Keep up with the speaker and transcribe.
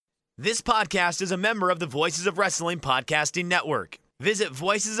This podcast is a member of the Voices of Wrestling Podcasting Network. Visit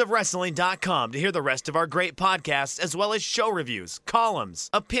voicesofwrestling.com to hear the rest of our great podcasts, as well as show reviews, columns,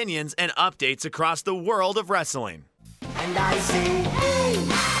 opinions, and updates across the world of wrestling. And I say, hey,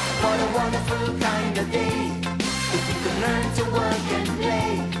 what a wonderful kind of day. If we could learn to work and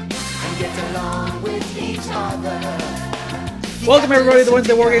play and get along with each other. Welcome everybody to the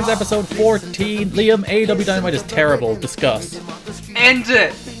Wednesday War Games episode 14. Liam, AEW Dynamite is terrible. Discuss. End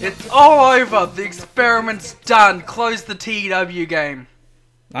it! It's all over! The experiment's done! Close the TEW game.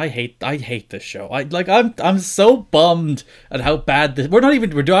 I hate this show. I'm so bummed at how bad this. We're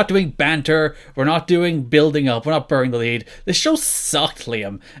not doing banter. We're not doing building up. We're not burying the lead. This show sucked,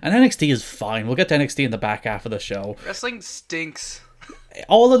 Liam. And NXT is fine. We'll get to NXT in the back half of the show. Wrestling stinks.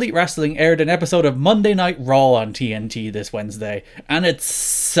 All Elite Wrestling aired an episode of Monday Night Raw on TNT this Wednesday, and it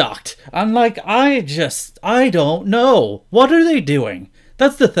sucked. I'm like, I don't know. What are they doing?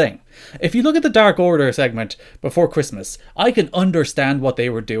 That's the thing. If you look at the Dark Order segment before Christmas, I can understand what they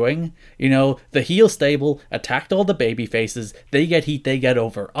were doing. You know, the heel stable attacked all the baby faces. They get heat, they get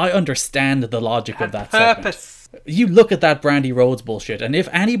over. I understand the logic of that segment. You look at that Brandy Rhodes bullshit, and if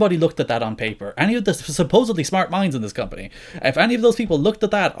anybody looked at that on paper, any of the supposedly smart minds in this company, if any of those people looked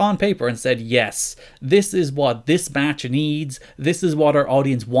at that on paper and said, yes, this is what this match needs, this is what our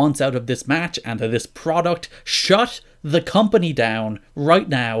audience wants out of this match and of this product, shut the company down right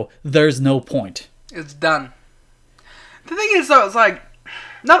now. There's no point. It's done. The thing is, though, it's like,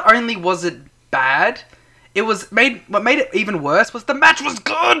 not only was it bad, what made it even worse was the match was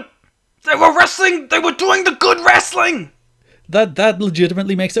good! They were wrestling! They were doing the good wrestling! That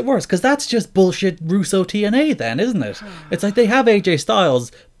legitimately makes it worse, because that's just bullshit Russo TNA then, isn't it? It's like they have AJ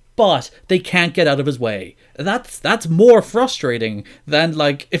Styles, but they can't get out of his way. That's more frustrating than,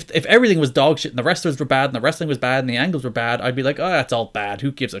 like, if everything was dog shit and the wrestlers were bad and the wrestling was bad and the angles were bad, I'd be like, oh, that's all bad,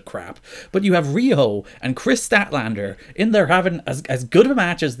 who gives a crap? But you have Riho and Chris Statlander in there having as good of a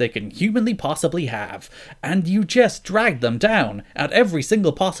match as they can humanly possibly have, and you just drag them down at every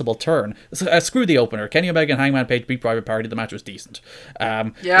single possible turn. So, screw the opener. Kenny Omega and Hangman Page beat Private Party, the match was decent.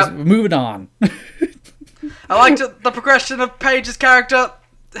 Moving on. I liked the progression of Page's character.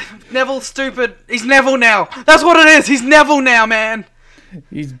 Neville's stupid. He's Neville now. That's what it is. He's Neville now, man.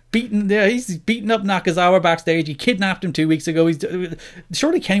 He's beaten up Nakazawa backstage. He kidnapped him 2 weeks ago.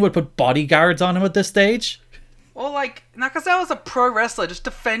 Surely Kenny would put bodyguards on him at this stage. Well, like, Nakazawa's a pro wrestler. Just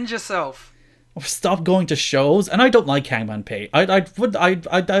defend yourself. Stop going to shows. And I don't like Hangman Page. I'd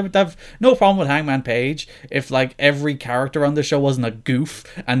have no problem with Hangman Page if, like, every character on the show wasn't a goof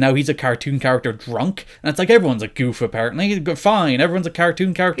and now he's a cartoon character drunk. And it's like, everyone's a goof apparently. Fine, everyone's a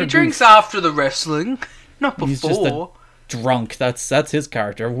cartoon character. He drinks after the wrestling, not before. He's just a drunk. That's his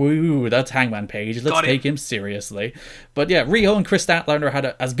character. Woo, that's Hangman Page. Let's take him seriously. But yeah, Riho and Chris Statlander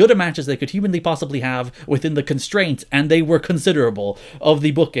had as good a match as they could humanly possibly have within the constraints, and they were considerable of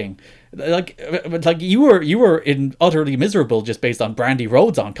the booking. Like you were utterly miserable just based on Brandy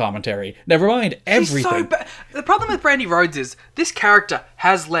Rhodes on commentary. Never mind everything. The problem with Brandy Rhodes is this character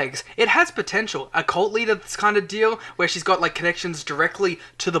has legs. It has potential. A cult leader kind of deal where she's got like connections directly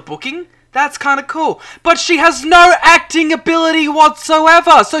to the booking. That's kind of cool. But she has no acting ability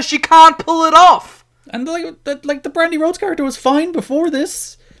whatsoever, so she can't pull it off. And like the Brandy Rhodes character was fine before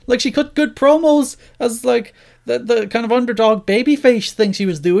this. Like, she cut good promos as like the kind of underdog babyface thing she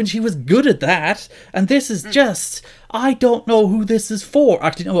was doing. She was good at that. And this is just, I don't know who this is for.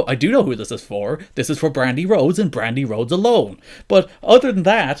 Actually, no, I do know who this is for. This is for Brandy Rhodes and Brandy Rhodes alone. But other than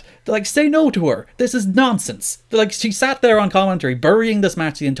that, like, say no to her. This is nonsense. Like, she sat there on commentary burying this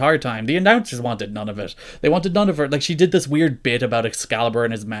match the entire time. The announcers wanted none of it. They wanted none of her. Like, she did this weird bit about Excalibur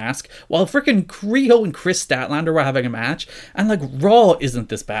and his mask, while frickin' Riho and Chris Statlander were having a match. And like, Raw isn't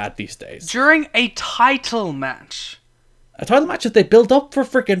this bad these days. During a title match. A title match that they built up for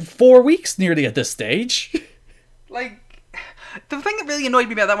frickin' 4 weeks nearly at this stage. Like, the thing that really annoyed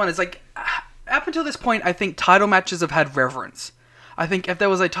me about that one is, like, up until this point, I think title matches have had reverence. I think if there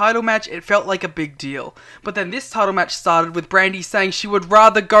was a title match, it felt like a big deal. But then this title match started with Brandy saying she would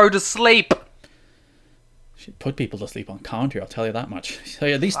rather go to sleep. She put people to sleep on commentary, I'll tell you that much. So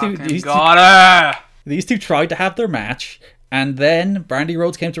yeah, these two tried to have their match, and then Brandy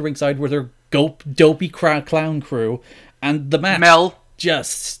Rhodes came to ringside with her dopey clown crew, and the match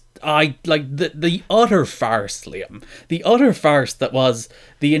the utter farce, Liam. The utter farce that was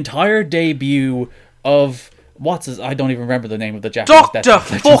the entire debut of I don't even remember the name of the Japanese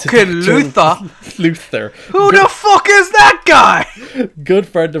Dr. fucking Luther. Luther. Who the fuck is that guy? Good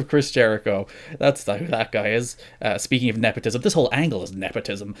friend of Chris Jericho. That's who that guy is. Speaking of nepotism, this whole angle is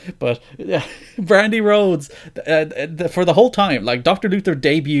nepotism. But Brandy Rhodes, for the whole time, like Dr. Luther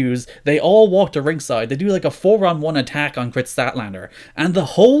debuts, they all walk to ringside. They do like a 4-on-1 attack on Chris Statlander. And the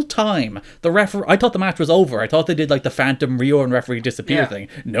whole time, the referee, I thought the match was over. I thought they did like the Phantom Rio and referee disappear thing.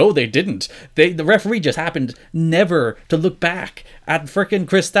 No, they didn't. The referee just happened never to look back at frickin'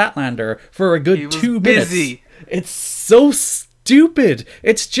 Chris Statlander for a good 2 minutes. Busy. It's so stupid.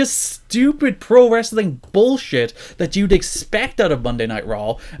 It's just stupid pro wrestling bullshit that you'd expect out of Monday Night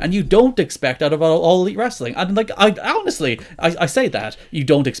Raw, and you don't expect out of All Elite Wrestling. And like, I honestly say that you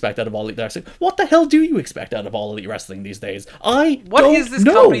don't expect out of All Elite Wrestling. What the hell do you expect out of All Elite Wrestling these days? What is this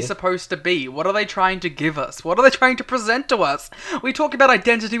company supposed to be? What are they trying to give us? What are they trying to present to us? We talked about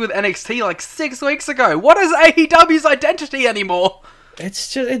identity with NXT like 6 weeks ago. What is AEW's identity anymore?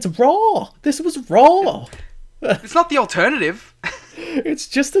 It's Raw. This was Raw. It's not the alternative. It's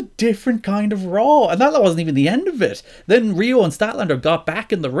just a different kind of Raw. And that wasn't even the end of it. Then Rio and Statlander got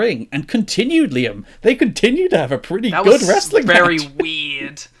back in the ring and continued, Liam. They continued to have a pretty good wrestling match. Very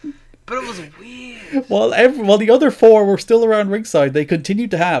weird. But it was weird. While the other four were still around ringside, they continued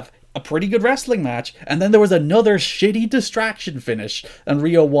to have a pretty good wrestling match. And then there was another shitty distraction finish and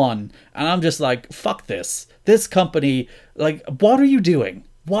Rio won. And I'm just like, fuck this. This company, like, what are you doing?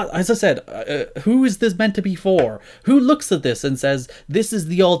 What, as I said, who is this meant to be for? Who looks at this and says, this is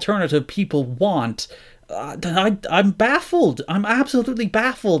the alternative people want? I'm baffled. I'm absolutely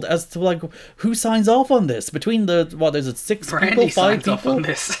baffled as to, like, who signs off on this. Between the, what is it, 6 Brandy people, 5 signs people? off on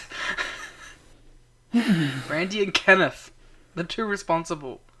this. Brandy and Kenneth. The two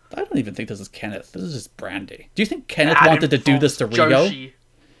responsible. I don't even think this is Kenneth. This is just Brandy. Do you think Kenneth wanted to do this to Rio? Joshi.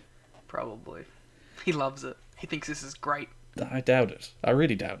 Probably. He loves it. He thinks this is great. I doubt it. I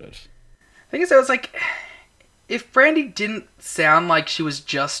really doubt it. The thing is, I was like, if Brandy didn't sound like she was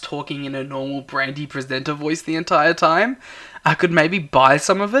just talking in a normal Brandy presenter voice the entire time, I could maybe buy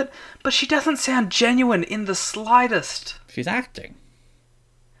some of it, but she doesn't sound genuine in the slightest. She's acting.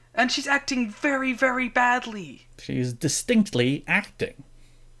 And she's acting very, very badly. She's distinctly acting.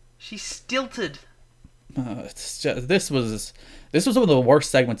 She's stilted. It's just, this was one of the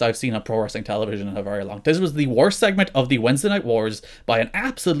worst segments I've seen on pro wrestling television in a very long time. This was the worst segment of the Wednesday Night Wars by an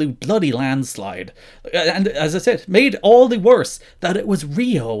absolute bloody landslide. And as I said, made all the worse that it was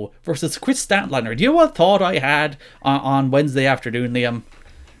Rio versus Chris Statlander. Do you know what thought I had on Wednesday afternoon, Liam?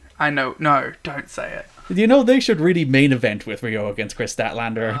 I know. No, don't say it. Do you know they should really main event with Rio against Chris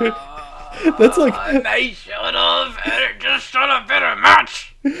Statlander? That's like... They should have. It just should have been a match.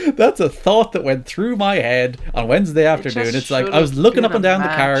 That's a thought that went through my head on Wednesday afternoon. It's like, I was looking up and down the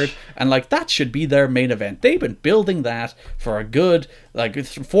card, and like, that should be their main event. They've been building that for a good, like,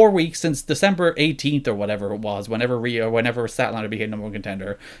 4 weeks, since December 18th or whatever it was, whenever Statlander became number one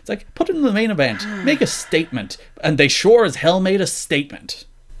contender. It's like, put it in the main event, make a statement. And they sure as hell made a statement.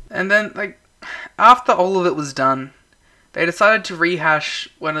 And then, like, after all of it was done, they decided to rehash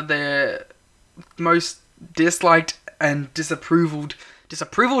one of their most disliked and disapproval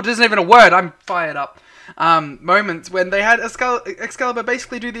isn't even a word, I'm fired up, moments when they had Excalibur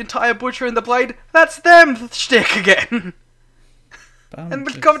basically do the entire Butcher and the Blade. That's them shtick again. And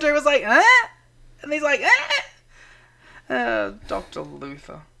the commentary was like, eh? And he's like, eh? Dr.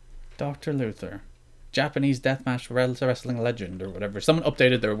 Luther. Dr. Luther. Japanese deathmatch wrestling legend or whatever. Someone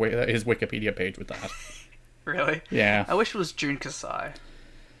updated his Wikipedia page with that. Really? Yeah. I wish it was Jun Kasai.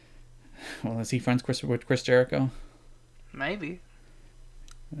 Well, is he friends with Chris Jericho? Maybe.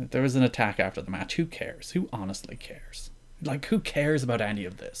 There was an attack after the match. Who cares? Who honestly cares? Like, who cares about any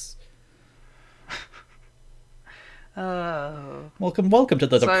of this? Welcome to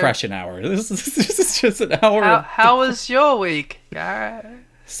the depression hour. This is just an hour. How was your week, Garrett?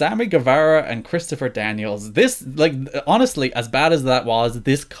 Sammy Guevara and Christopher Daniels. This, like, honestly, as bad as that was,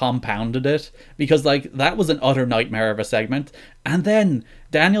 this compounded it. Because, like, that was an utter nightmare of a segment. And then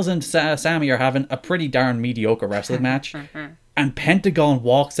Daniels and Sammy are having a pretty darn mediocre wrestling match. And Pentagon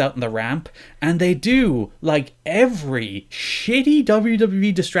walks out on the ramp. And they do, like, every shitty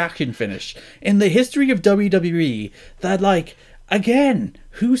WWE distraction finish in the history of WWE that, like... Again,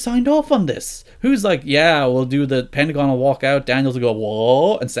 who signed off on this? Who's like, yeah, we'll do the Pentagon will walk out, Daniels will go,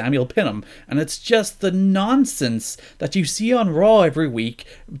 whoa, and Sammy will pin him. And it's just the nonsense that you see on Raw every week,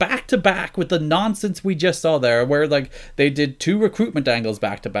 back to back with the nonsense we just saw there, where like they did 2 recruitment angles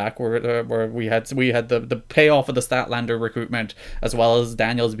back to back, where we had the payoff of the Statlander recruitment, as well as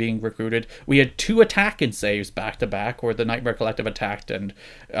Daniels being recruited. We had 2 attacking saves back to back, where the Nightmare Collective attacked, and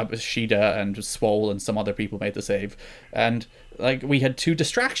Shida and Swole and some other people made the save. And like we had 2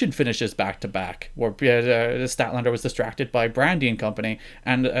 distraction finishes back to back, where Statlander was distracted by Brandy and company,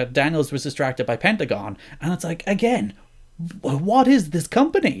 and Daniels was distracted by Pentagon. And it's like, again, what is this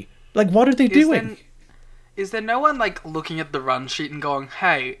company? Like, what are they doing? Is there no one like looking at the run sheet and going,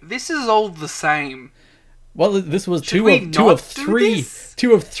 "Hey, this is all the same"? Well, this was two of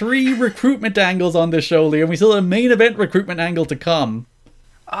three recruitment angles on this show, Liam. We still have a main event recruitment angle to come. Oh,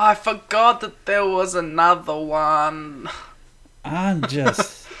 I forgot that there was another one. I'm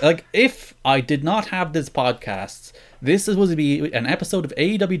just like, if I did not have this podcast, this was to be an episode of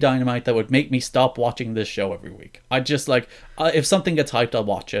AEW Dynamite that would make me stop watching this show every week. I just like, if something gets hyped, I'll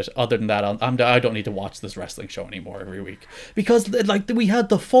watch it. Other than that, I don't need to watch this wrestling show anymore every week, because like we had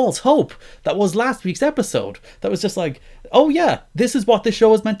the false hope that was last week's episode. That was just like, oh yeah, this is what this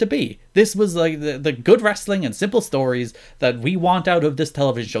show is meant to be. This was like the good wrestling and simple stories that we want out of this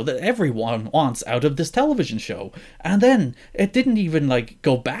television show, that everyone wants out of this television show. And then it didn't even like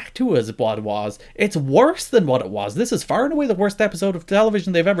go back to as what it was. It's worse than what it was. This is far and away the worst episode of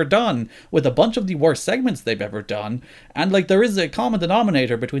television they've ever done, with a bunch of the worst segments they've ever done. And like, there is a common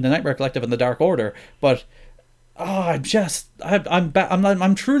denominator between the Nightmare Collective and the Dark Order, but I'm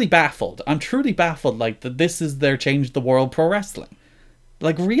truly baffled. I'm truly baffled. Like, that this is their change the world pro wrestling.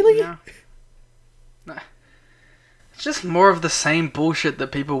 Like, really? Yeah. Nah. It's just more of the same bullshit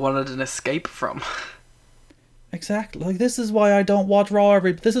that people wanted an escape from. Exactly. Like, this is why I don't watch Raw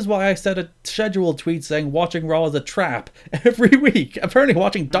this is why I said a scheduled tweet saying watching Raw is a trap every week. Apparently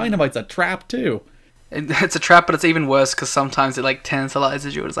watching Dynamite's a trap too. It's a trap, but it's even worse because sometimes it like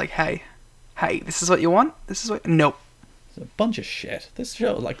tantalizes you. It's like, hey, this is what you want? Nope. It's a bunch of shit. This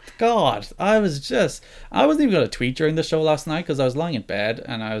show, like, God, I wasn't even going to tweet during the show last night because I was lying in bed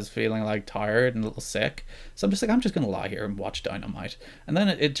and I was feeling like tired and a little sick. So I'm just going to lie here and watch Dynamite. And then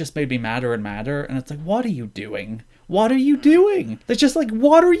it just made me madder and madder. And it's like, what are you doing? What are you doing? It's just like,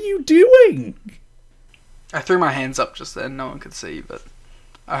 what are you doing? I threw my hands up just then. No one could see, but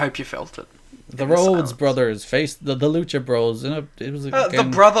I hope you felt it. The Rhodes brothers faced the Lucha Bros. And it was the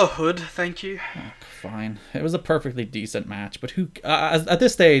Brotherhood. Thank you. Oh, fine. It was a perfectly decent match, but who at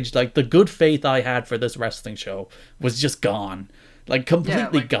this stage, like, the good faith I had for this wrestling show was just gone, like,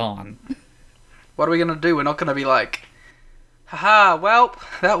 completely gone. What are we gonna do? We're not gonna be like, haha, well,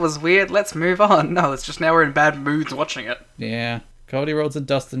 that was weird, let's move on. No, it's just now we're in bad moods watching it. Yeah, Cody Rhodes and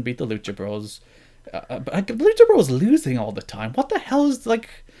Dustin beat the Lucha Bros. Lucha Bros losing all the time. What the hell is, like...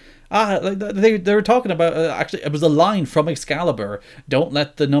 they were talking about, actually, it was a line from Excalibur. Don't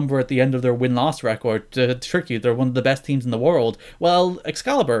let the number at the end of their win-loss record trick you. They're one of the best teams in the world. Well,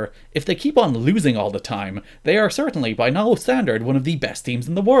 Excalibur, if they keep on losing all the time, they are certainly, by no standard, one of the best teams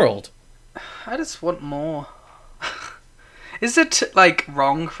in the world. I just want more. Is it, like,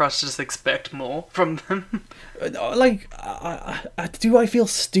 wrong for us to just expect more from them? Like, do I feel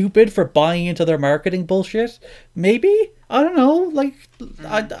stupid for buying into their marketing bullshit? Maybe? I don't know. Like,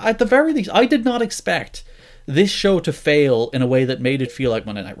 at the very least, I did not expect this show to fail in a way that made it feel like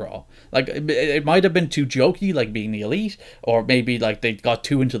Monday Night Raw. Like, it might have been too jokey, like being the Elite, or maybe, like, they got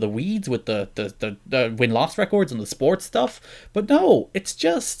too into the weeds with the win-loss records and the sports stuff. But no, it's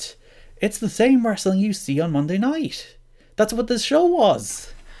the same wrestling you see on Monday night. That's what this show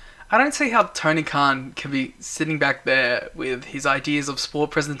was. I don't see how Tony Khan can be sitting back there with his ideas of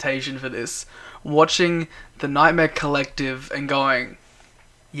sport presentation for this, watching the Nightmare Collective and going,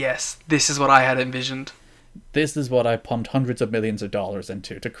 yes, this is what I had envisioned. This is what I pumped hundreds of millions of dollars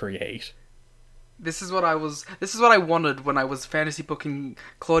into to create. This is what I wanted when I was fantasy booking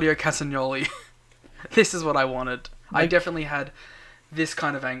Claudio Castagnoli. This is what I wanted. I definitely had this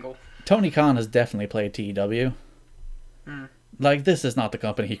kind of angle. Tony Khan has definitely played TEW. Like, this is not the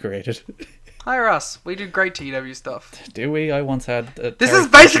company he created. Hire us. We do great TEW stuff. Do we? I once had... This is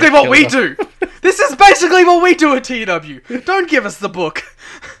basically what we do! This is basically what we do at TEW! Don't give us the book!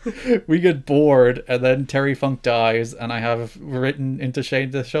 We get bored, and then Terry Funk dies, and I have written into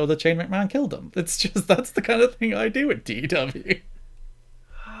Shane to show that Shane McMahon killed him. It's just, that's the kind of thing I do at TEW.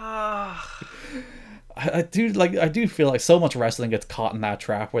 I do feel like so much wrestling gets caught in that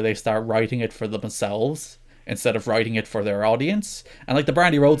trap where they start writing it for themselves. instead of writing it for their audience. And like the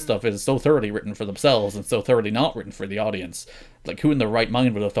Brandy Road stuff is so thoroughly written for themselves and so thoroughly not written for the audience. Like, who in their right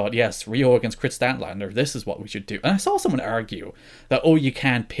mind would have thought, yes, Rio against Chris Statlander, this is what we should do. And I saw someone argue that, oh, you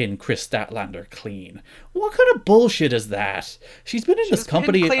can't pin Chris Statlander clean. What kind of bullshit is that? She's been in this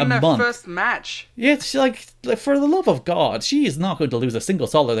company a month. Her first match. Yeah, it's like, for the love of God, she is not going to lose a single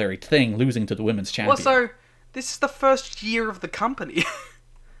solitary thing losing to the women's champion. Also, this is the first year of the company.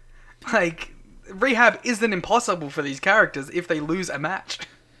 Like, rehab isn't impossible for these characters if they lose a match.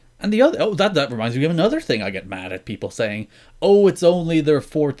 And the other, that reminds me of another thing I get mad at people saying, oh, it's only their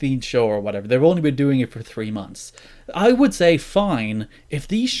 14th show or whatever. They've only been doing it for 3 months. I would say fine if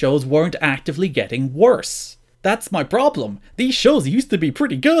these shows weren't actively getting worse. That's my problem. These shows used to be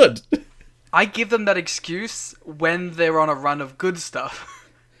pretty good. I give them that excuse when they're on a run of good stuff.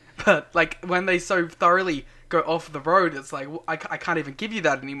 But, like, when they so thoroughly go off the road, it's like, I can't even give you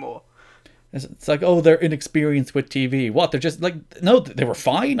that anymore. It's like, oh, they're inexperienced with TV. What? They're just like, no, they were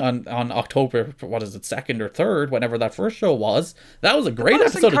fine on October, what is it, 2nd or 3rd, whenever that first show was. That was a great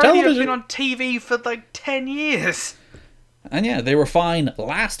episode of television. Been on TV for like 10 years. And yeah, they were fine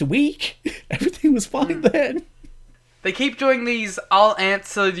last week. Everything was fine then. They keep doing these I'll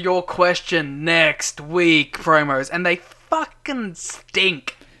answer your question next week promos, and they fucking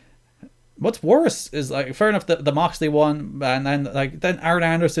stink. What's worse is, like, fair enough, the Moxley one, and then Aaron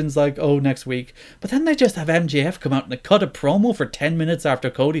Anderson's like, oh, next week. But then they just have MJF come out and cut a promo for 10 minutes after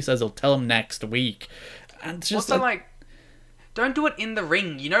Cody says he'll tell him next week. And it's just also, like, don't do it in the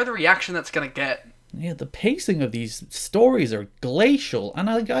ring. You know the reaction that's going to get. Yeah, the pacing of these stories are glacial. And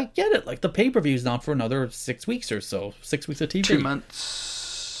I get it. Like, the pay-per-view's not for another 6 weeks or so. 6 weeks of TV. 2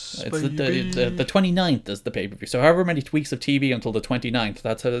 months. It's the 29th is the pay-per-view. So however many weeks of TV until the 29th.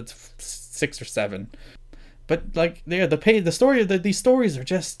 That's it's 6 or 7. But like, yeah, the story of these stories are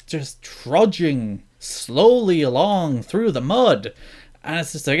just trudging slowly along through the mud. And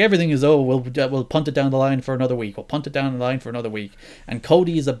it's just like everything is, oh, we'll punt it down the line for another week. We'll punt it down the line for another week. And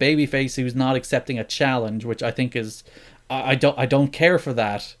Cody is a babyface who's not accepting a challenge, which I think is, I don't care for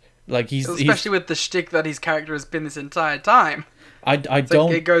that. Like especially with the shtick that his character has been this entire time. I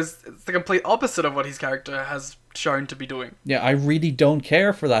don't. It's the complete opposite of what his character has shown to be doing. Yeah, I really don't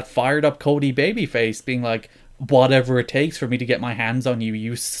care for that fired up Cody babyface being like, whatever it takes for me to get my hands on you,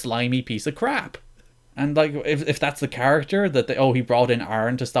 you slimy piece of crap. And like, if that's the character that he brought in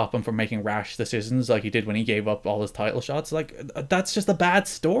Aaron to stop him from making rash decisions like he did when he gave up all his title shots, like, that's just a bad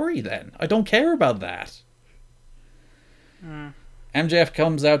story then. I don't care about that. MJF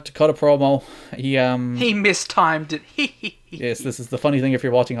comes out to cut a promo. He mistimed it. Yes, this is the funny thing if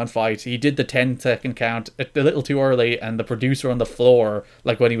you're watching on Fight. He did the 10-second count a little too early, and the producer on the floor,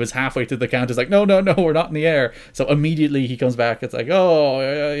 like when he was halfway through the count, is like, no, we're not in the air. So immediately he comes back. It's like,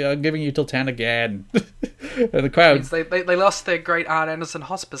 oh, I'm giving you till 10 again. And the crowd... They lost their great Arn Anderson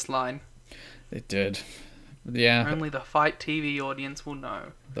hospice line. They did. Yeah. Only the Fight TV audience will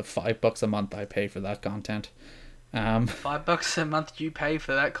know. The $5 a month I pay for that content. $5 a month you pay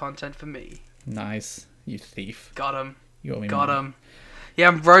for that content for me. Nice. You thief. Got him. You owe me Got money. him. Yeah,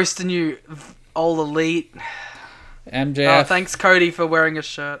 I'm roasting you, All Elite. MJF. Oh, thanks, Cody, for wearing a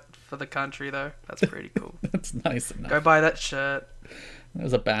shirt for the country, though. That's pretty cool. That's nice enough. Go buy that shirt.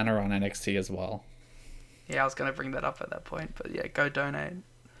 There's a banner on NXT as well. Yeah, I was going to bring that up at that point, but yeah, go donate.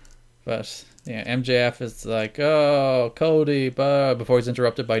 But yeah, MJF is like, oh, Cody, before he's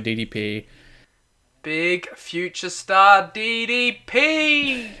interrupted by DDP. Big future star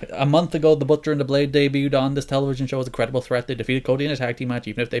DDP! A month ago, the Butcher and the Blade debuted on this television show as a credible threat. They defeated Cody in a tag team match,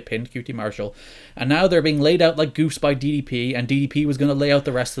 even if they pinned QT Marshall. And now they're being laid out like goose by DDP, and DDP was going to lay out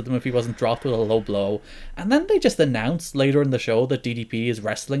the rest of them if he wasn't dropped with a low blow. And then they just announced later in the show that DDP is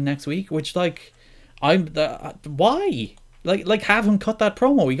wrestling next week, which, like, why? Like, have him cut that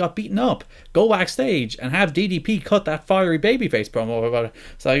promo. He got beaten up. Go backstage and have DDP cut that fiery babyface promo about it.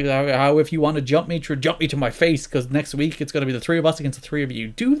 It's like, how if you want to jump me to my face, because next week it's going to be the 3 of us against the 3 of you.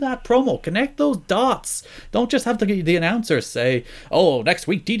 Do that promo. Connect those dots. Don't just have the announcers say, oh, next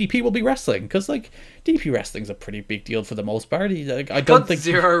week DDP will be wrestling. Because, like, DDP wrestling's a pretty big deal for the most part. I don't think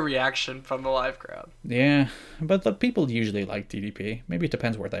zero reaction from the live crowd. Yeah, but the people usually like DDP. Maybe it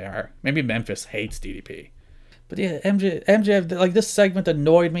depends where they are. Maybe Memphis hates DDP. But yeah, MJF, like, this segment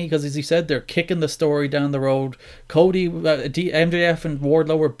annoyed me because, as he said, they're kicking the story down the road. Cody, MJF and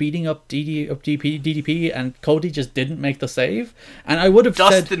Wardlow were beating up DDP, and Cody just didn't make the save. And I would have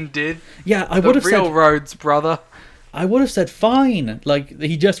said... Dustin did. Yeah, I would have said... The real Rhodes, brother. I would have said, fine, like,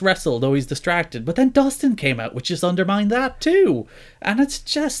 he just wrestled, though he's distracted. But then Dustin came out, which just undermined that, too. And it's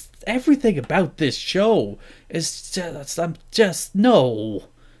just... Everything about this show is just... no.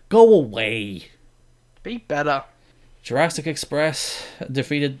 Go away. Be better. Jurassic Express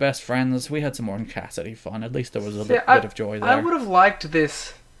defeated Best Friends. We had some more Cassidy fun. At least there was a bit of joy there. I would have liked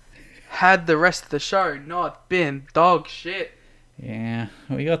this had the rest of the show not been dog shit. Yeah,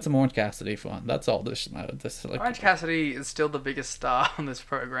 we got some Orange Cassidy fun. That's all this Orange Cassidy is still the biggest star on this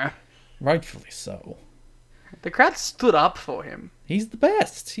program. Rightfully so. The crowd stood up for him. He's the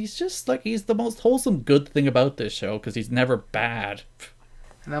best. He's just he's the most wholesome good thing about this show because he's never bad.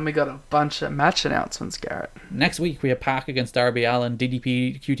 And then we got a bunch of match announcements, Garrett. Next week we have Pac against Darby Allin,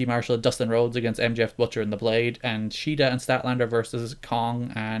 DDP, QT Marshall, Dustin Rhodes against MJF, Butcher and The Blade, and Shida and Statlander versus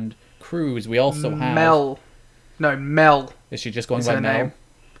Kong and Cruz. We also have Mel. Is she just going Is by her Mel? name.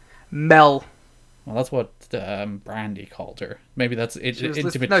 Mel. Well, that's what Brandy called her. Maybe that's it. She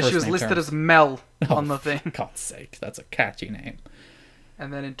was listed as Mel on the thing. For God's sake, that's a catchy name.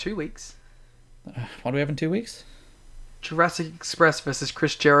 And then in 2 weeks, What do we have in 2 weeks? Jurassic Express versus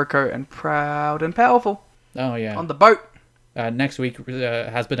Chris Jericho and Proud and Powerful Oh yeah. on the boat. Next week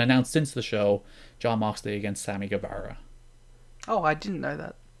has been announced since the show. Jon Moxley against Sammy Guevara. Oh, I didn't know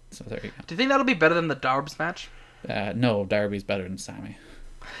that. So there you go. Do you think that'll be better than the Darbs match? No, Darby's better than Sammy.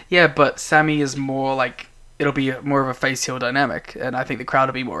 Yeah, but Sammy is more it'll be more of a face heel dynamic, and I think the crowd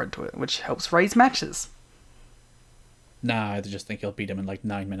will be more into it, which helps raise matches. Nah, I just think he'll beat him in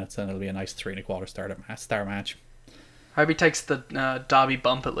 9 minutes, and it'll be a nice 3 1/4 star match. I hope he takes the Darby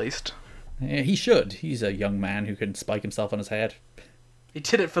bump at least. Yeah, he should. He's a young man who can spike himself on his head. He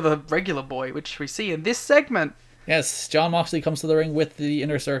did it for the regular boy, which we see in this segment. Yes, Jon Moxley comes to the ring with the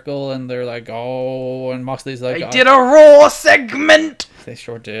Inner Circle, and they're like, oh, and Moxley's like, They did a Raw segment! They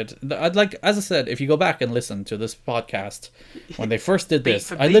sure did. As I said, if you go back and listen to this podcast, when they first did Beat this,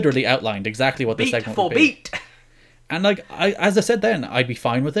 for I beat. literally outlined exactly what the Beat segment for would be. beat! And as I said then, I'd be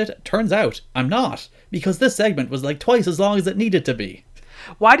fine with it. Turns out, I'm not. Because this segment was twice as long as it needed to be.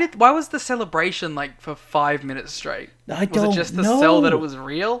 Why was the celebration for 5 minutes straight? I Was don't it just to know. sell that it was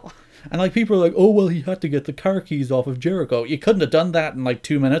real? And people are like, oh, well, he had to get the car keys off of Jericho. You couldn't have done that in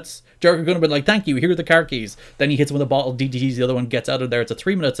 2 minutes. Jericho could have been like, thank you, here are the car keys. Then he hits him with a bottle, DDTs, the other one gets out of there. It's a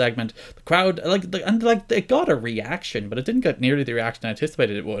 3-minute segment. The crowd, it got a reaction, but it didn't get nearly the reaction I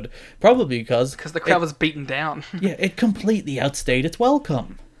anticipated it would. Probably because Because the crowd was beaten down. yeah, it completely outstayed its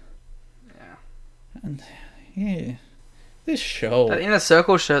welcome. Yeah. And, yeah, this show, That Inner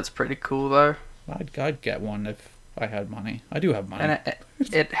Circle shirt's pretty cool, though. I'd get one if I had money. I do have money. And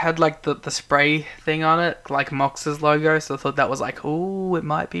it had the spray thing on it, like Mox's logo, so I thought that was ooh, it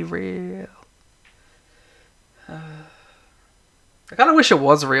might be real. I kind of wish it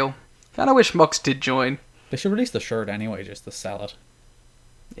was real. Kind of wish Mox did join. They should release the shirt anyway, just to sell it.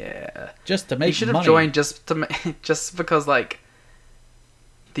 Yeah. Just to make He should have money. joined just because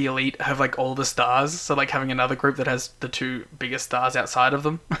the Elite have all the stars, so having another group that has the 2 biggest stars outside of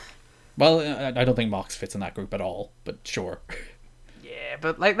them. Well, I don't think Mox fits in that group at all, but sure. Yeah,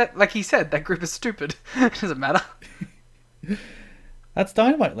 but like he said, that group is stupid. It doesn't matter. That's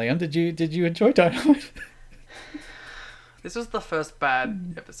Dynamite, Liam. Did you enjoy Dynamite? This was the first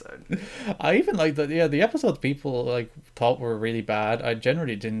bad episode. I even like the episodes people thought were really bad. I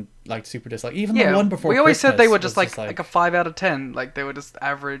generally didn't super dislike. Even the one before we always said they were just Christmas like was a 5 out of 10. They were just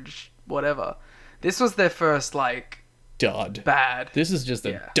average, whatever. This was their first dud. bad. This is just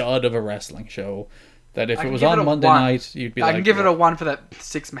a Yeah. dud of a wrestling show. That if I it can was give it on a Monday 1. night, you'd be I like, can give it a 1 for that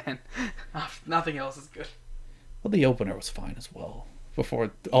 6-man. Nothing else is good. Well, the opener was fine as well.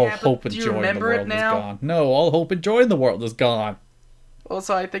 Before all Yeah, but hope and do you joy in the remember it world is now? gone. No, all hope and joy in the world is gone.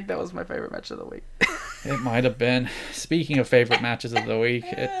 Also, I think that was my favorite match of the week. It might have been. Speaking of favorite matches of the week,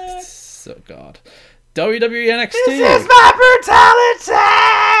 it's oh god, WWE NXT. This is my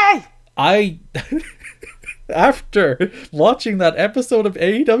brutality! I after watching that episode of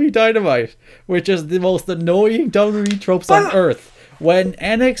AEW Dynamite, which is the most annoying WWE tropes on earth, when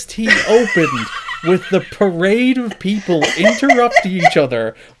NXT opened with the parade of people interrupting each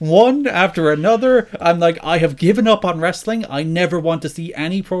other, one after another, I'm like, I have given up on wrestling. I never want to see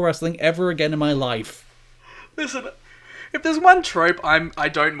any pro wrestling ever again in my life. Listen, if there's one trope I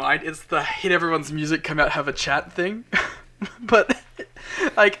don't mind, it's the hit everyone's music, come out, have a chat thing. But,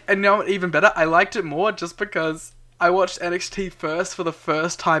 and now even better, I liked it more just because I watched NXT first for the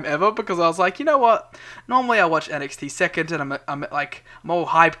first time ever, because I was like, you know what? Normally I watch NXT second, and I'm all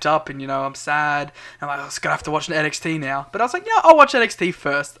hyped up, and I'm sad. And I'm like, I was gonna have to watch an NXT now. But I was like, yeah, I'll watch NXT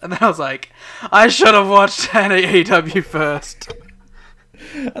first. And then I was like, I should have watched AEW first.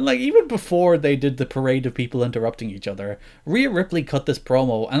 And even before they did the parade of people interrupting each other, Rhea Ripley cut this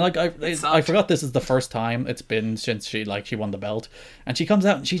promo, and I forgot this is the first time it's been since she won the belt, and she comes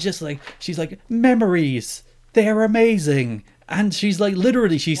out and she's like memories, they're amazing, And she's like,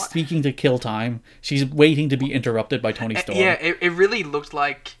 literally, she's speaking to kill time. She's waiting to be interrupted by Tony Storm. Yeah, it really looked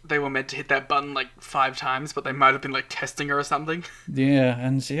like they were meant to hit that button like 5 times, but they might have been like testing her or something. Yeah,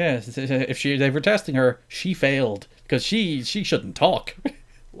 and yeah, if they were testing her, she failed because she shouldn't talk.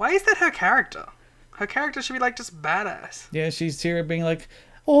 Why is that her character? Her character should be like just badass. Yeah, she's here being like,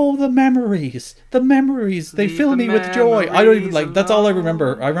 oh, the memories, they Leave fill the me with joy. I don't even memories that's all I alone.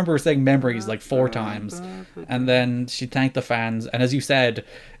 remember. I remember her saying memories like 4 times, and then she thanked the fans. And as you said,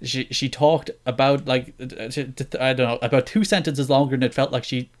 she talked about like I don't know, about 2 sentences longer than it felt like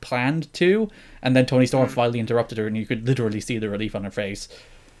she planned to. And then Tony Storm finally interrupted her, and you could literally see the relief on her face.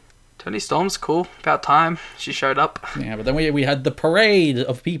 Tony Storm's cool. About time she showed up. Yeah, but then we had the parade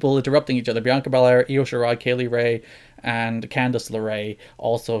of people interrupting each other. Bianca Belair, Io Shirai, Kaylee Ray, and Candice LeRae.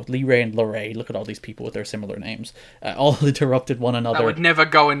 Also, Lee Ray and LeRae. Look at all these people with their similar names. All interrupted one another. That would never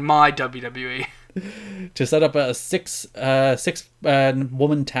go in my WWE. To set up a 6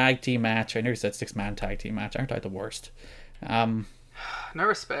 woman tag team match. I nearly said 6-man tag team match. Aren't I the worst? No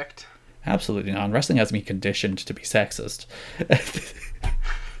respect. Absolutely not. Wrestling has me conditioned to be sexist.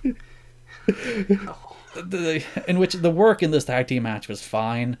 In which the work in this tag team match was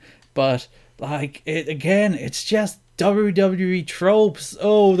fine, but like it's just WWE tropes.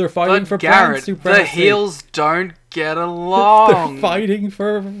 Oh, they're fighting for Garrett, brand supremacy. the heels don't get along. They're fighting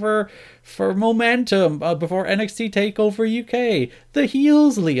for momentum before NXT Takeover UK. The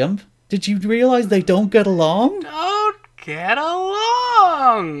heels, Liam. Did you realize they don't get along? Don't get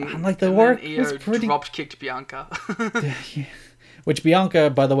along. And like the And work then was Io pretty. drop kicked Bianca. Which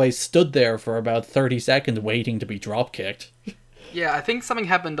Bianca, by the way, stood there for about 30 seconds waiting to be drop kicked. Yeah, I think something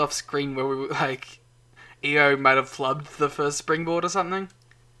happened off screen where we were like, Io might have flubbed the first springboard or something.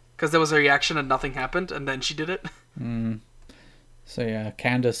 Because there was a reaction and nothing happened, and then she did it. So yeah,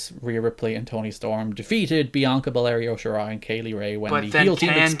 Candice, Rhea Ripley, and Tony Storm defeated Bianca Belair, Io Shirai, and Kaylee Ray when But the then heel team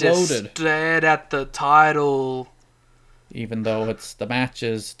Candice exploded. stared at the title. Even though it's the match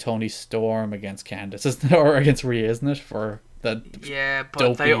is Tony Storm against Candice, or against Rhea, isn't it? For the Yeah, but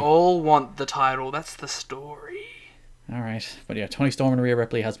dopey. they all want the title. That's the story. All right, but yeah, Tony Storm and Rhea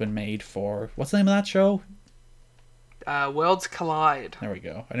Ripley has been made for what's the name of that show? Worlds Collide. There we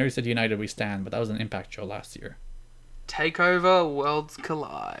go. I know you said United We Stand, but that was an Impact show last year. Takeover Worlds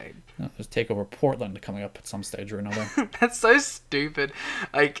Collide. No, there's Takeover Portland coming up at some stage or another. That's so stupid.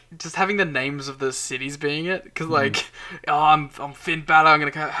 Like, just having the names of the cities being it. Because, like, oh, I'm Finn Balor, I'm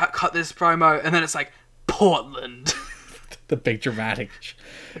going to cut this promo. And then it's like, Portland. The big dramatic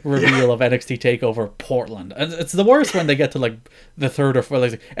reveal of NXT Takeover Portland, and it's the worst when they get to like the 3rd or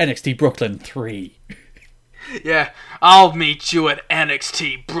 4th, like NXT Brooklyn 3. Yeah, I'll meet you at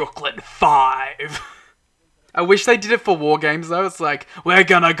NXT Brooklyn 5. I wish they did it for War Games, though. It's like, we're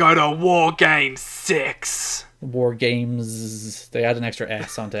gonna go to War Game 6. War Games. They add an extra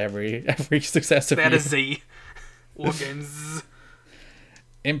S onto every successive They had year. a Z. War Games.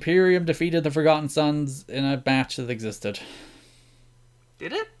 Imperium defeated the Forgotten Sons in a match that existed.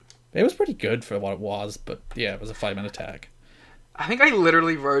 Did it? It was pretty good for what it was, but yeah, it was a 5-minute tag. I think I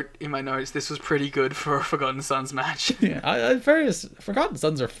literally wrote in my notes, this was pretty good for a Forgotten Sons match. Yeah, various Forgotten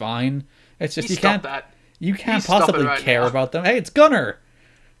Sons are fine. It's just you stop can't that. you can't stop it possibly right care now. about them. Hey, it's Gunner.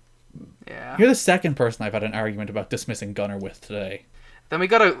 Yeah. You're the second person I've had an argument about dismissing Gunner with today. Then we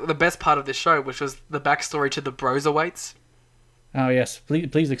got the best part of this show, which was the backstory to the Broserweights. Oh yes,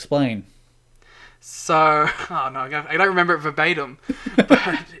 please explain. So, oh no, I don't remember it verbatim,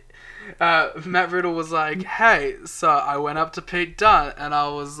 but Matt Riddle was like, hey, so I went up to Pete Dunne and I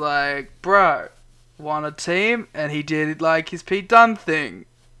was like, bro, want a team? And he did like his Pete Dunne thing.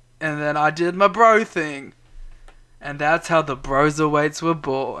 And then I did my bro thing. And that's how the Broserweights were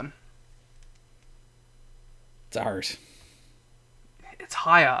born. It's art. It's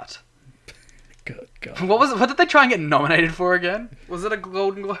high art. Good God. What did they try and get nominated for again? Was it a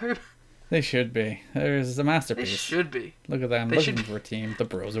Golden Globe? They should be. There's a They masterpiece. should be. Look at them. They Looking should- for a team. The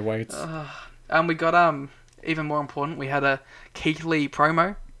Broserweights. And we got even more important, we had a Keith Lee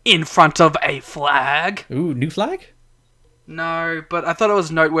promo in front of a flag. Ooh, new flag? No, but I thought it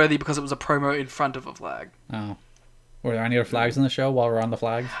was noteworthy because it was a promo in front of a flag. Oh. Were there any other flags in the show while we're on the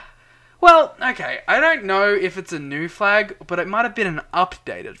flags? Well, okay, I don't know if it's a new flag, but it might have been an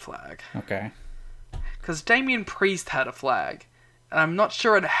updated flag. Okay. Because Damian Priest had a flag, and I'm not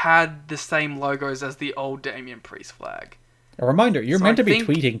sure it had the same logos as the old Damian Priest flag. A reminder, you're So meant I to be think-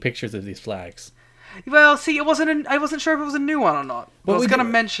 tweeting pictures of these flags. Well, see, I wasn't sure if it was a new one or not. Well, I was we going to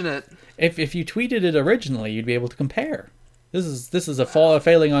do- mention it. If you tweeted it originally, you'd be able to compare. This is a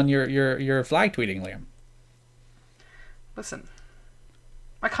failing on your flag tweeting, Liam. Listen,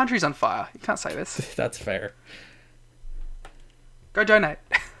 my country's on fire. You can't say this. That's fair. Go donate.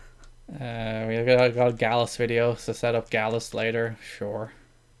 We got Gallus videos to set up Gallus later, sure.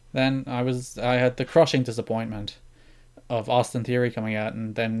 Then I had the crushing disappointment of Austin Theory coming out,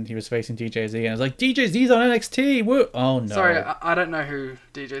 and then he was facing DJZ, and I was like, DJZ's on NXT, woo! Oh no. Sorry, I don't know who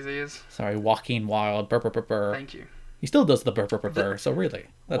DJZ is. Sorry, Joaquin Wild, burr, burr, burr, burr. Thank you. He still does the burr, burr, burr, burr, so really,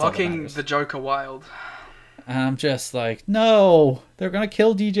 that's all that Walking matters. the Joker wild. And I'm just like, no, they're gonna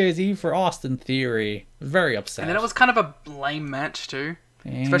kill DJZ for Austin Theory. Very upset. And then it was kind of a lame match too.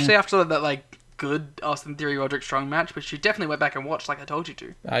 Yeah. Especially after that, like, good Austin Theory Roderick Strong match, which you definitely went back and watched like I told you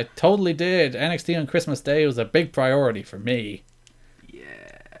to. I totally did. NXT on Christmas Day was a big priority for me.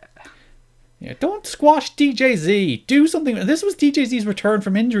 Yeah, don't squash DJZ. Do something. This was DJZ's return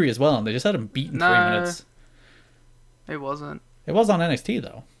from injury as well, and they just had him beat in 3 minutes. It wasn't. It was on NXT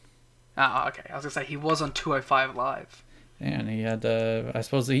though. Oh, okay. I was gonna say he was on 205 Live. Yeah, and he had. I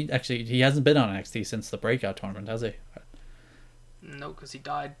suppose he hasn't been on NXT since the breakout tournament, has he? No, because he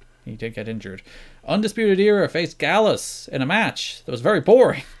died. He did get injured. Undisputed Era faced Gallus in a match that was very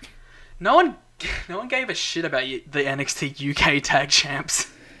boring. No one gave a shit about the NXT UK Tag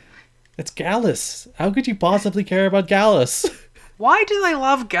Champs. It's Gallus. How could you possibly care about Gallus? Why do they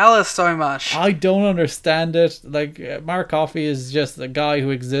love Gallus so much? I don't understand it. Like, Mark Coffey is just a guy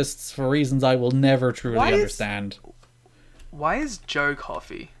who exists for reasons I will never truly understand. Why is Joe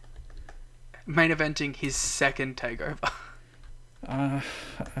Coffey main eventing his second takeover? I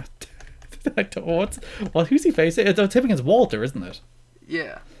don't. Who's he facing? It's tipping against Walter, isn't it?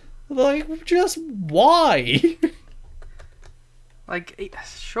 Yeah. Like, just why? Like,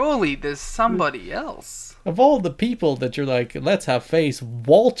 surely there's somebody else. Of all the people that you're like, let's have face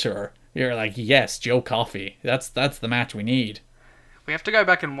Walter, you're like, yes, Joe Coffey. That's the match we need. We have to go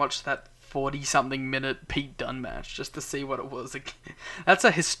back and watch that 40-something minute Pete Dunne match just to see what it was. That's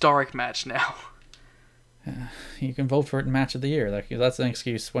a historic match now. You can vote for it in Match of the Year. Like, that's an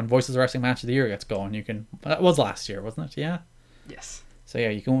excuse when Voices of Wrestling Match of the Year gets going. You can. That was last year, wasn't it? Yeah. Yes. So yeah,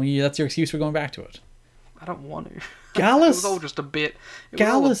 you can. That's your excuse for going back to it. I don't want to. Gallus. It was all just a bit.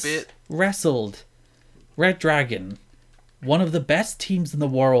 Gallus wrestled Red Dragon, one of the best teams in the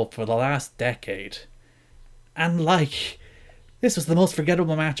world for the last decade, and like, this was the most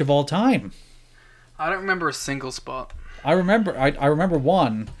forgettable match of all time. I don't remember a single spot. I remember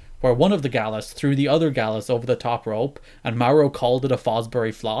one where one of the Gallus threw the other Gallus over the top rope, and Mauro called it a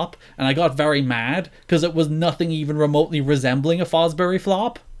Fosbury flop, and I got very mad because it was nothing even remotely resembling a Fosbury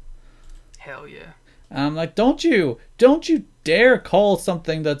flop. Hell yeah. And I'm like, don't you dare call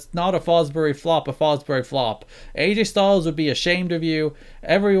something that's not a Fosbury flop a Fosbury flop. AJ Styles would be ashamed of you.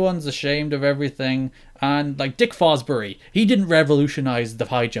 Everyone's ashamed of everything. And like Dick Fosbury, he didn't revolutionize the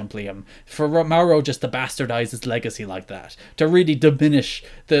high jump, Liam. For Mauro just to bastardize his legacy like that, to really diminish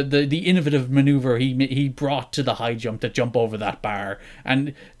the innovative maneuver he brought to the high jump to jump over that bar.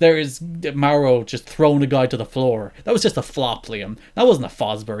 And there is Mauro just throwing a guy to the floor. That was just a flop, Liam. That wasn't a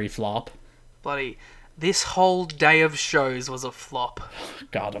Fosbury flop. Bloody, this whole day of shows was a flop.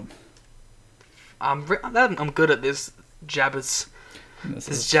 Got him. I'm good at this jabbers.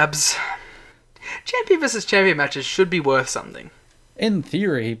 This jabs. Champion versus champion matches should be worth something. In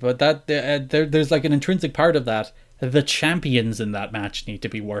theory, but that there's like an intrinsic part of that. The champions in that match need to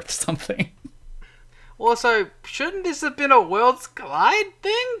be worth something. Also, shouldn't this have been a Worlds Collide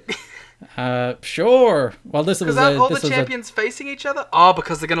thing? Sure. Well, this was all the champions facing each other. Oh,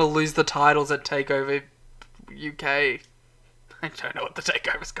 because they're gonna lose the titles at Takeover UK. I don't know what the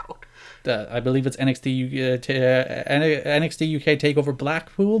takeover's called. I believe it's NXT UK Takeover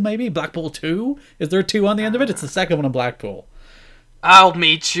Blackpool, maybe Blackpool 2. Is there a 2 on the end of it? It's the second one in Blackpool. I'll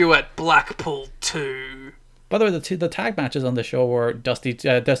meet you at Blackpool 2. By the way, the tag matches on the show were Dusty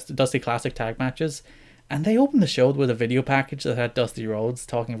Classic tag matches, and they opened the show with a video package that had Dusty Rhodes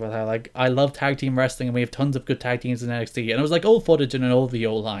talking about how, like, I love tag team wrestling and we have tons of good tag teams in NXT, and it was like old footage in an old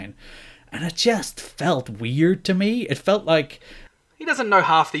VO line, and it just felt weird to me. It felt like he doesn't know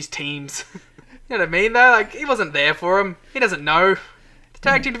half these teams. You know what I mean, though? Like, he wasn't there for him. He doesn't know. The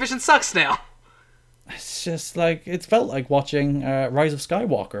tag team division sucks now. It's just like, it felt like watching Rise of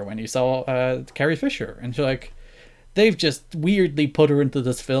Skywalker when you saw Carrie Fisher, and you're like, they've just weirdly put her into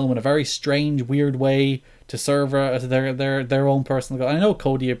this film in a very strange, weird way to serve her as their own personal goal. I know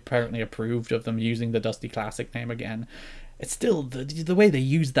Cody apparently approved of them using the Dusty Classic name again. It's still, the way they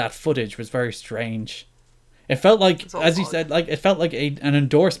used that footage was very strange. It felt like, as you said, like, it felt like an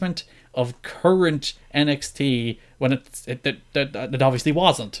endorsement of current NXT when it obviously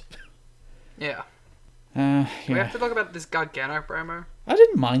wasn't. Yeah. Yeah. We have to talk about this Gargano promo. I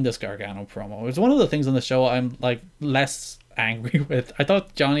didn't mind this Gargano promo. It was one of the things on the show I'm like less angry with. I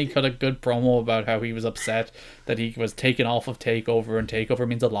thought Johnny cut a good promo about how he was upset that he was taken off of TakeOver, and TakeOver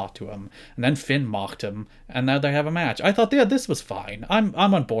means a lot to him. And then Finn mocked him, and now they have a match. I thought, yeah, this was fine. I'm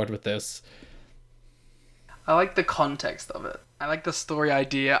on board with this. I like the context of it. I like the story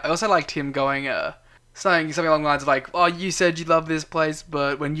idea. I also liked him going, saying something along the lines of like, oh, you said you love this place,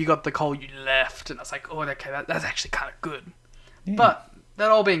 but when you got the call, you left. And I was like, oh, okay, that's actually kind of good. Yeah. But, that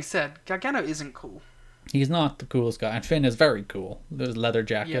all being said, Gargano isn't cool. He's not the coolest guy, and Finn is very cool. There's leather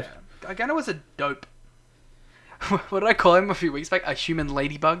jacket. Yeah. Gargano was a dope. What did I call him a few weeks back? A human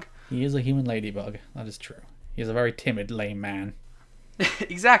ladybug? He is a human ladybug. That is true. He's a very timid, lame man.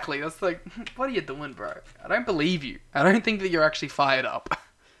 Exactly. That's like, what are you doing, bro? I don't believe you. I don't think that you're actually fired up.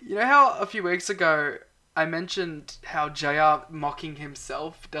 You know how a few weeks ago I mentioned how JR mocking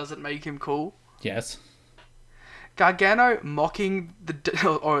himself doesn't make him cool? Yes. Gargano mocking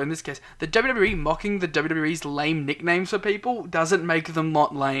or in this case, the WWE mocking the WWE's lame nicknames for people doesn't make them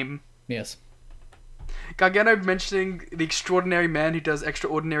not lame. Yes. Gargano mentioning the extraordinary man who does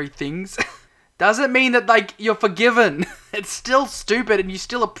extraordinary things doesn't mean that, like, you're forgiven. It's still stupid and you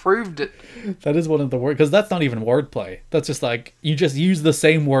still approved it. That is one of the words, because that's not even wordplay. That's just like, you just use the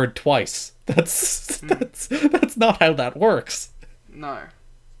same word twice. That's not how that works. No.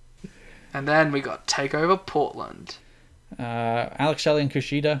 And then we got TakeOver Portland. Alex Shelley and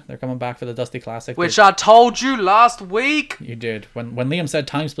Kushida, they're coming back for the Dusty Classic. Which I told you last week. You did. When Liam said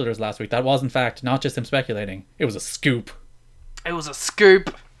Time Splitters last week, that was in fact not just him speculating. It was a scoop. It was a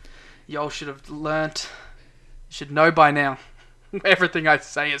scoop. Y'all should have learnt. You should know by now. Everything I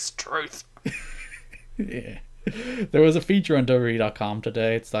say is truth. Yeah. There was a feature on WWE.com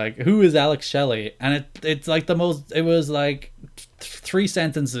today. It's like, who is Alex Shelley? And it's like the most, it was like 3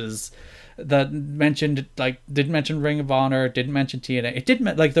 sentences that mentioned, like, didn't mention Ring of Honor, didn't mention TNA. It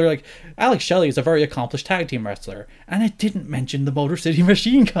didn't, like, they're like, Alex Shelley is a very accomplished tag team wrestler. And it didn't mention the Motor City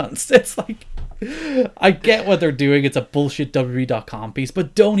Machine Guns. It's like, I get what they're doing. It's a bullshit WWE.com piece,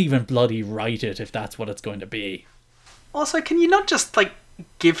 but don't even bloody write it if that's what it's going to be. Also, can you not just, like,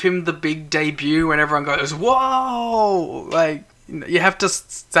 give him the big debut when everyone goes, whoa! Like, you have to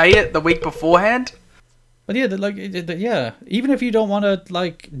say it the week beforehand? But yeah, yeah. Even if you don't want to,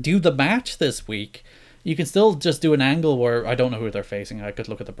 like, do the match this week, you can still just do an angle where I don't know who they're facing. I could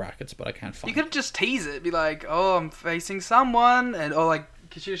look at the brackets, but I can't find. You could just tease it, be like, "Oh, I'm facing someone," and or like,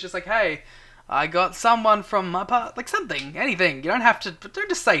 she was just like, "Hey, I got someone from my part," like something, anything. You don't have to, but don't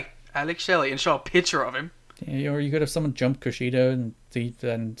just say Alex Shelley and show a picture of him. Yeah, or you could have someone jump Kushida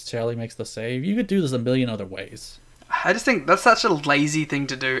and Shelley makes the save. You could do this a million other ways. I just think that's such a lazy thing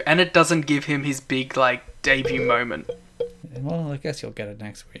to do, and it doesn't give him his big, like, debut moment. Well, I guess you'll get it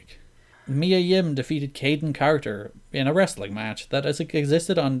next week. Mia Yim defeated Caden Carter in a wrestling match that has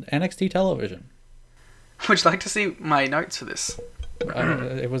existed on NXT television. Would you like to see my notes for this?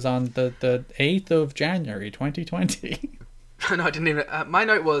 It was on the 8th of January, 2020. No, I didn't even... my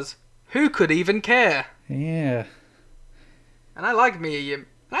note was, who could even care? Yeah. And I like Mia Yim.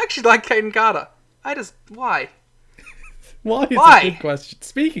 I actually like Caden Carter. Why? Why is Why? a good question.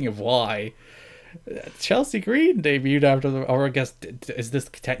 Speaking of why, Chelsea Green debuted after or I guess, is this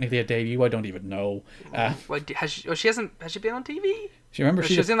technically a debut? I don't even know. Wait, has she been on TV? She remember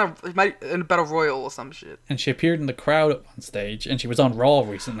She was in a Battle Royal or some shit. and she appeared in the crowd at one stage, and she was on Raw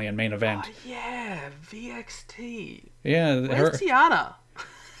recently in main event. Oh, yeah, VXT. Yeah, Where's Tiana?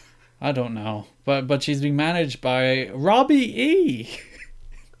 I don't know, but she's being managed by Robbie E.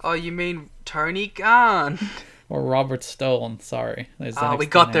 Oh, you mean Tony Khan? Or Robert Stone, sorry. Oh, we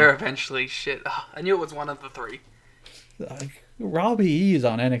got there eventually. Shit. Oh, I knew it was one of the 3. Robbie E is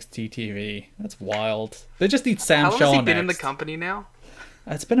on NXT TV. That's wild. They just need Sam How Shaw long has he been next. in the company now?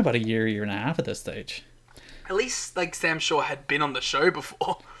 It's been about a year and a half at this stage. At least, like, Sam Shaw had been on the show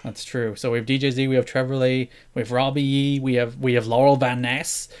before. That's true. So we have DJZ, we have Trevor Lee, we have Robbie E, we have Laurel Van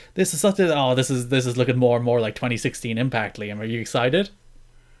Ness. This is this is looking more and more like 2016 Impact, Liam. Are you excited?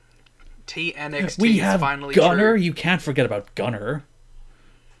 TNXT We is have finally Gunner. true. You can't forget about Gunner.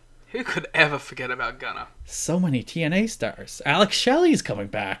 Who could ever forget about Gunner? So many TNA stars. Alex Shelley's coming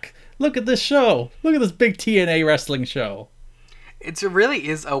back. Look at this show. Look at this big TNA wrestling show. It really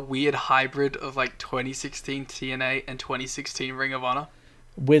is a weird hybrid of, like, 2016 TNA and 2016 Ring of Honor.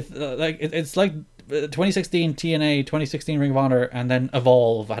 With it's like 2016 TNA, 2016 Ring of Honor, and then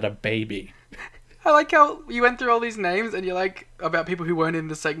Evolve had a baby. I like how you went through all these names and you're like, about people who weren't in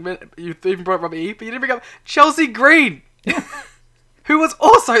the segment. You even brought Robbie E, but you didn't bring up Chelsea Green, who was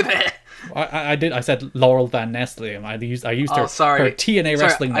also there. I did. I said Laurel Van Ness, Liam. I used her Sorry. TNA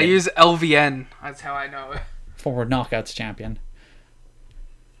wrestling I name. use LVN. That's how I know it. Former Knockouts champion.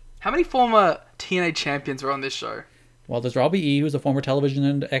 How many former TNA champions were on this show? Well, there's Robbie E, who's a former television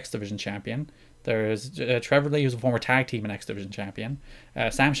and X Division champion. There's Trevor Lee, who's a former tag team and X Division champion.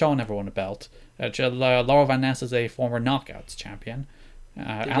 Sam Shaw never won a belt. Laura Van Ness is a former Knockouts champion.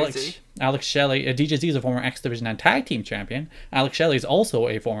 Alex Shelley, DJZ is a former X Division and tag team champion. Alex Shelley is also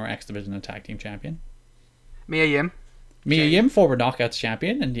a former X Division and tag team champion. Mia Yim. Mia Yim, former Knockouts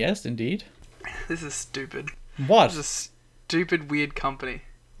champion, and yes, indeed. This is stupid. What? This is a stupid, weird company.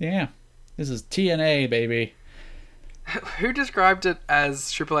 Yeah. This is TNA, baby. Who described it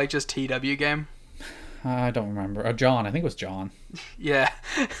as Triple H's TW game? I don't remember. John. I think it was John. Yeah.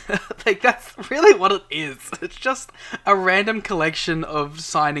 Like, that's really what it is. It's just a random collection of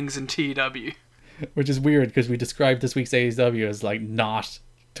signings in TW. Which is weird, because we described this week's AEW as, like, not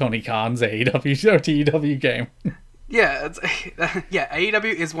Tony Khan's AEW or TW game. Yeah,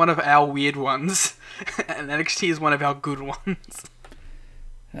 AEW is one of our weird ones, and NXT is one of our good ones.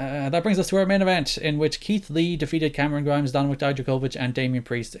 That brings us to our main event, in which Keith Lee defeated Cameron Grimes, Dominik Dijakovic, and Damian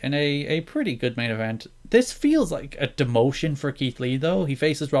Priest in a pretty good main event. This feels like a demotion for Keith Lee, though. He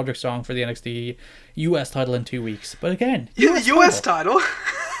faces Roderick Strong for the NXT US title in 2 weeks. But again, the US title?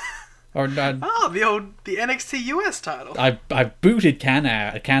 Or the NXT US title. I booted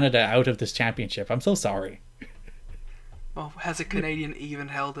Canada out of this championship. I'm so sorry. Oh, has a Canadian even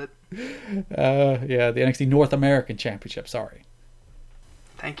held it? Yeah, the NXT North American Championship, sorry.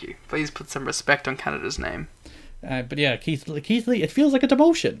 Thank you. Please put some respect on Canada's name. But yeah, Keith Lee, it feels like a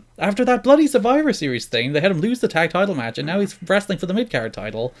demotion. After that bloody Survivor Series thing, they had him lose the tag title match, and now he's wrestling for the mid-card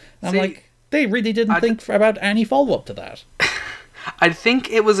title. And I'm like, they really didn't think about any follow-up to that. I think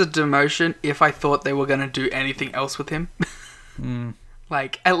it was a demotion if I thought they were going to do anything else with him.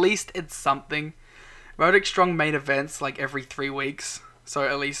 Like, at least it's something. Roderick Strong main events like every 3 weeks, so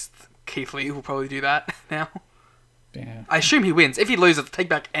at least Keith Lee will probably do that now. Yeah. I assume he wins. If he loses, take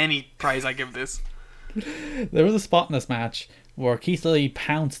back any praise I give this. There was a spot in this match where Keith Lee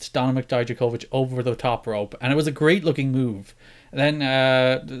pounced Dominik Dijakovic over the top rope, and it was a great looking move.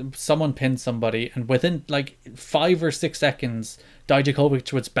 Then someone pinned somebody, and within like 5 or 6 seconds,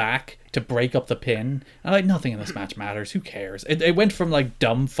 Dijakovic was back to break up the pin. And like, nothing in this match matters. Who cares? It went from like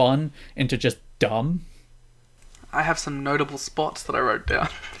dumb fun into just dumb. I have some notable spots that I wrote down.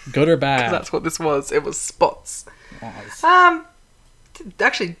 Good or bad? That's what this was. It was spots.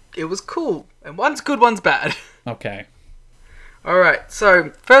 Actually, it was cool. And one's good, one's bad. Okay. Alright,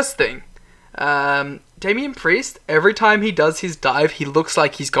 so, first thing. Damian Priest, every time he does his dive, he looks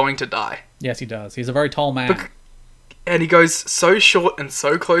like he's going to die. Yes, he does. He's a very tall man. And he goes so short and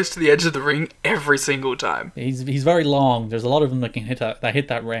so close to the edge of the ring every single time. He's very long. There's a lot of them that can hit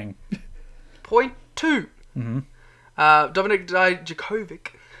that ring. Point 2. Mm-hmm. Dominik Dijakovic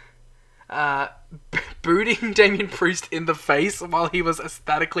booting Damian Priest in the face while he was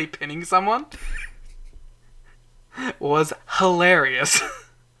ecstatically pinning someone was hilarious.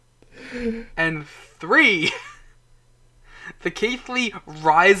 And 3, the Keith Lee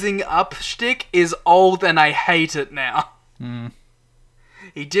rising up shtick is old and I hate it now.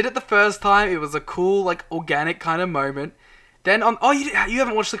 He did it the first time. It was a cool, like, organic kind of moment. Then you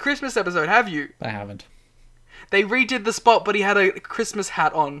haven't watched the Christmas episode, have you? I haven't. They redid the spot, but he had a Christmas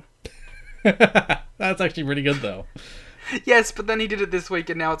hat on. That's actually pretty good, though. Yes, but then he did it this week,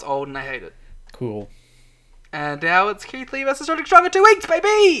 and now it's old, and I hate it. Cool. And now it's Keith Lee versus Roderick Strong in 2 weeks,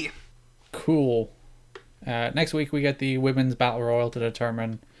 baby! Cool. Next week, we get the Women's Battle Royal to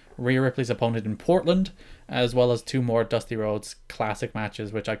determine Rhea Ripley's opponent in Portland, as well as 2 more Dusty Rhodes Classic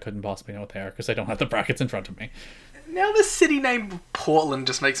matches, which I couldn't possibly know what they are, because I don't have the brackets in front of me. Now the city name Portland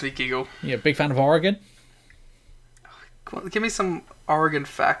just makes me giggle. Yeah, big fan of Oregon? Come on, give me some Oregon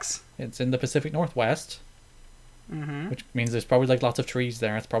facts. It's in the Pacific Northwest, which means there's probably like lots of trees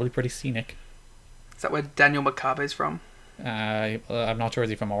there. It's probably pretty scenic. Is that where Daniel Makabe's from? I'm not sure is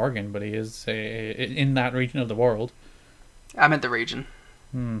he from Oregon, but he is in that region of the world. I meant the region.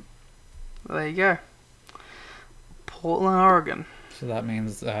 Well, there you go. Portland, Oregon. So that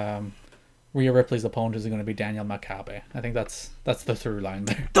means Rhea Ripley's opponent is going to be Daniel Makabe. I think that's the through line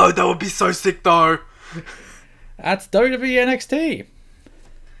there. Though that would be so sick, though. That's WWE NXT.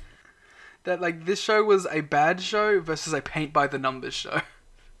 That, like, this show was a bad show versus a paint by the numbers show.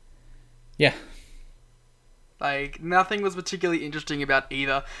 Yeah. Like, nothing was particularly interesting about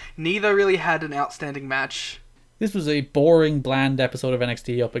either. Neither really had an outstanding match. This was a boring, bland episode of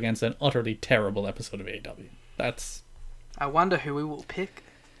NXT up against an utterly terrible episode of AEW. That's... I wonder who we will pick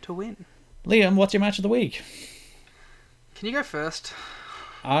to win. Liam, what's your match of the week? Can you go first?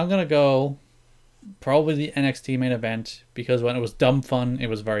 I'm going to go probably the NXT main event, because when it was dumb fun, it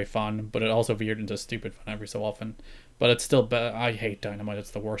was very fun, but it also veered into stupid fun every so often. But it's still I hate Dynamite.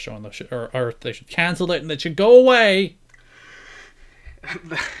 It's the worst show on the Earth. They should cancel it and it should go away.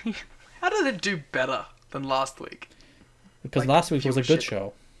 How did it do better than last week? Because Like, last week was a people good shit.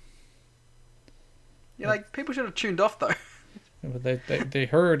 show. Yeah, like, people should have tuned off, though. They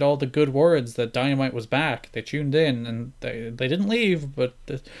heard all the good words that Dynamite was back. They tuned in and they didn't leave. But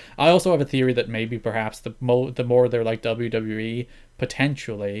I also have a theory that maybe perhaps the more they're like WWE,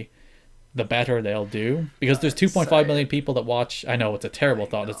 potentially, the better they'll do. Because there's 2.5 million people that watch. I know it's a terrible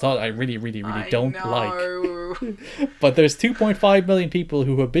thought. It's a thought I really, really, really don't like. But there's 2.5 million people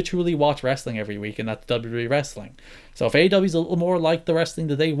who habitually watch wrestling every week, and that's WWE wrestling. So if AEW's a little more like the wrestling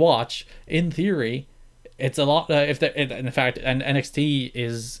that they watch, in theory, it's a lot. In fact, and NXT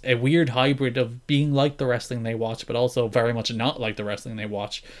is a weird hybrid of being like the wrestling they watch, but also very much not like the wrestling they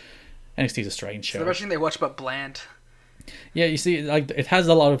watch. NXT's a strange show. The wrestling they watch, but bland. Yeah, you see, like it has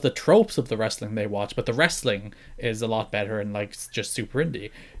a lot of the tropes of the wrestling they watch, but the wrestling is a lot better and like just super indie.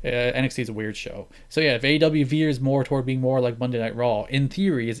 NXT is a weird show. So yeah, if AEW veers more toward being more like Monday Night Raw, in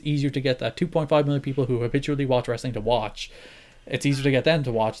theory, it's easier to get that 2.5 million people who habitually watch wrestling to watch. It's easier to get them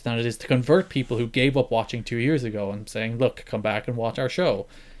to watch than it is to convert people who gave up watching 2 years ago and saying, "Look, come back and watch our show."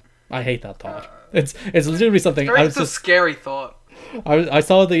 I hate that thought. It's literally something. It's a scary thought. I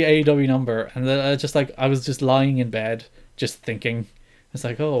saw the AEW number and I was just lying in bed just thinking. It's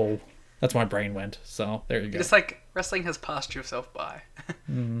like, oh, that's where my brain went. So there you go. It's like wrestling has passed yourself by.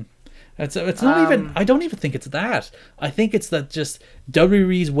 It's not even. I don't even think it's that. I think it's that just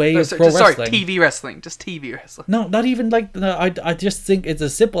WWE's way of pro wrestling. Sorry, TV wrestling. Just TV wrestling. No, not even like. No, I just think it's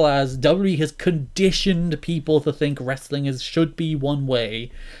as simple as WWE has conditioned people to think wrestling should be one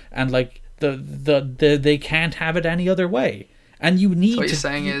way, and like they can't have it any other way. And you need. So what you're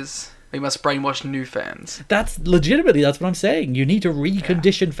saying is we must brainwash new fans. That's legitimately, that's what I'm saying. You need to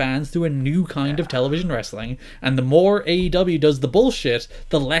recondition fans to a new kind of television wrestling, and the more AEW does the bullshit,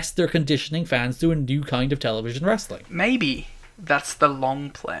 the less they're conditioning fans to a new kind of television wrestling. Maybe that's the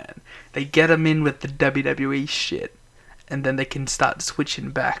long plan. They get them in with the WWE shit, and then they can start switching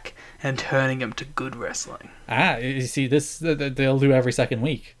back and turning them to good wrestling. You see, this they'll do every second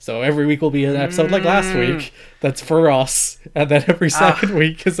week. So every week will be an episode like last week. That's for us, and then every second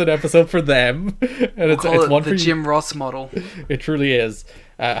week is an episode for them. And it's one the for Jim Ross model. It truly is.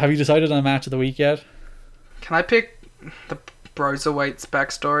 Have you decided on a match of the week yet? Can I pick the Broserweight's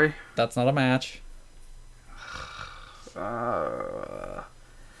backstory? That's not a match.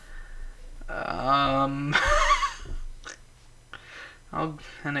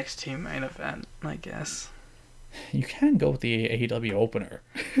 NXT main event, I guess. You can go with the AEW opener.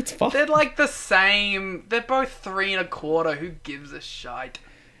 It's fine. They're like the same. They're both 3 1/4. Who gives a shite?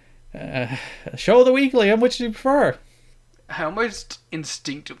 Show of the week, Liam. Which do you prefer? I almost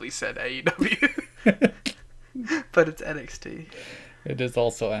instinctively said AEW. But it's NXT. It is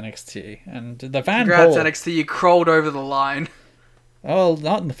also NXT. And the fan Congrats, poll... NXT. You crawled over the line. Oh,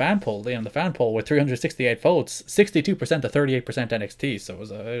 not in the fan poll, Liam. The fan poll with 368 votes, 62% to 38% NXT. So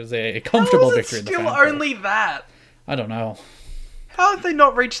it was a comfortable victory in the fan Still poll. only that. I don't know. How have they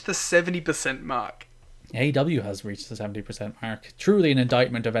not reached the 70% mark? AEW has reached the 70% mark. Truly an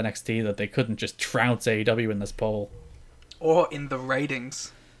indictment of NXT that they couldn't just trounce AEW in this poll. Or in the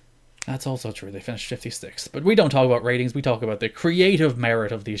ratings. That's also true. They finished 56th. But we don't talk about ratings. We talk about the creative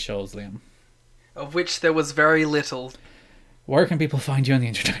merit of these shows, Liam. Of which there was very little. Where can people find you on the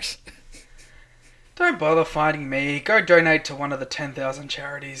internet? Don't bother finding me. Go donate to one of the 10,000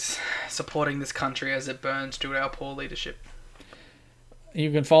 charities supporting this country as it burns due to our poor leadership.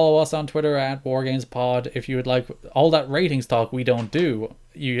 You can follow us on Twitter at WarGamesPod. If you would like all that ratings talk we don't do,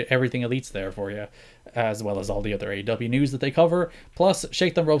 everything Elite's there for you, as well as all the other AEW news that they cover. Plus,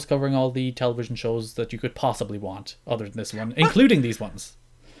 Shake Them Ropes covering all the television shows that you could possibly want, other than this one, including these ones.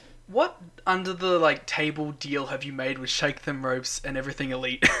 What under the table deal have you made with Shake Them Ropes and Everything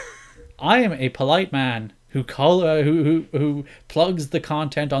Elite? I am a polite man who plugs the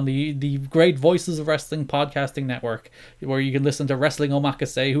content on the great Voices of Wrestling podcasting network, where you can listen to Wrestling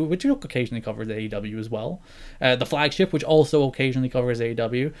Omakase, which occasionally covers AEW as well. The Flagship, which also occasionally covers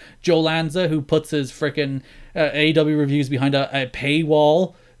AEW. Joe Lanza, who puts his frickin' AEW reviews behind a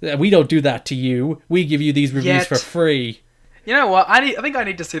paywall. We don't do that to you. We give you these reviews for free. You know what? I think I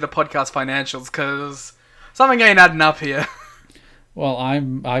need to see the podcast financials, because something ain't adding up here. Well,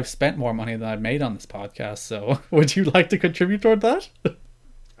 I've spent more money than I've made on this podcast, so would you like to contribute toward that?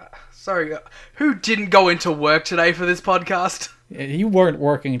 Sorry, who didn't go into work today for this podcast? You weren't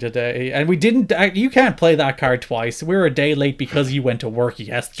working today, and we didn't... You can't play that card twice. We're a day late because you went to work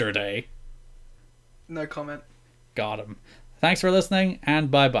yesterday. No comment. Got him. Thanks for listening, and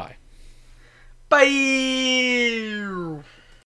bye-bye. Bye!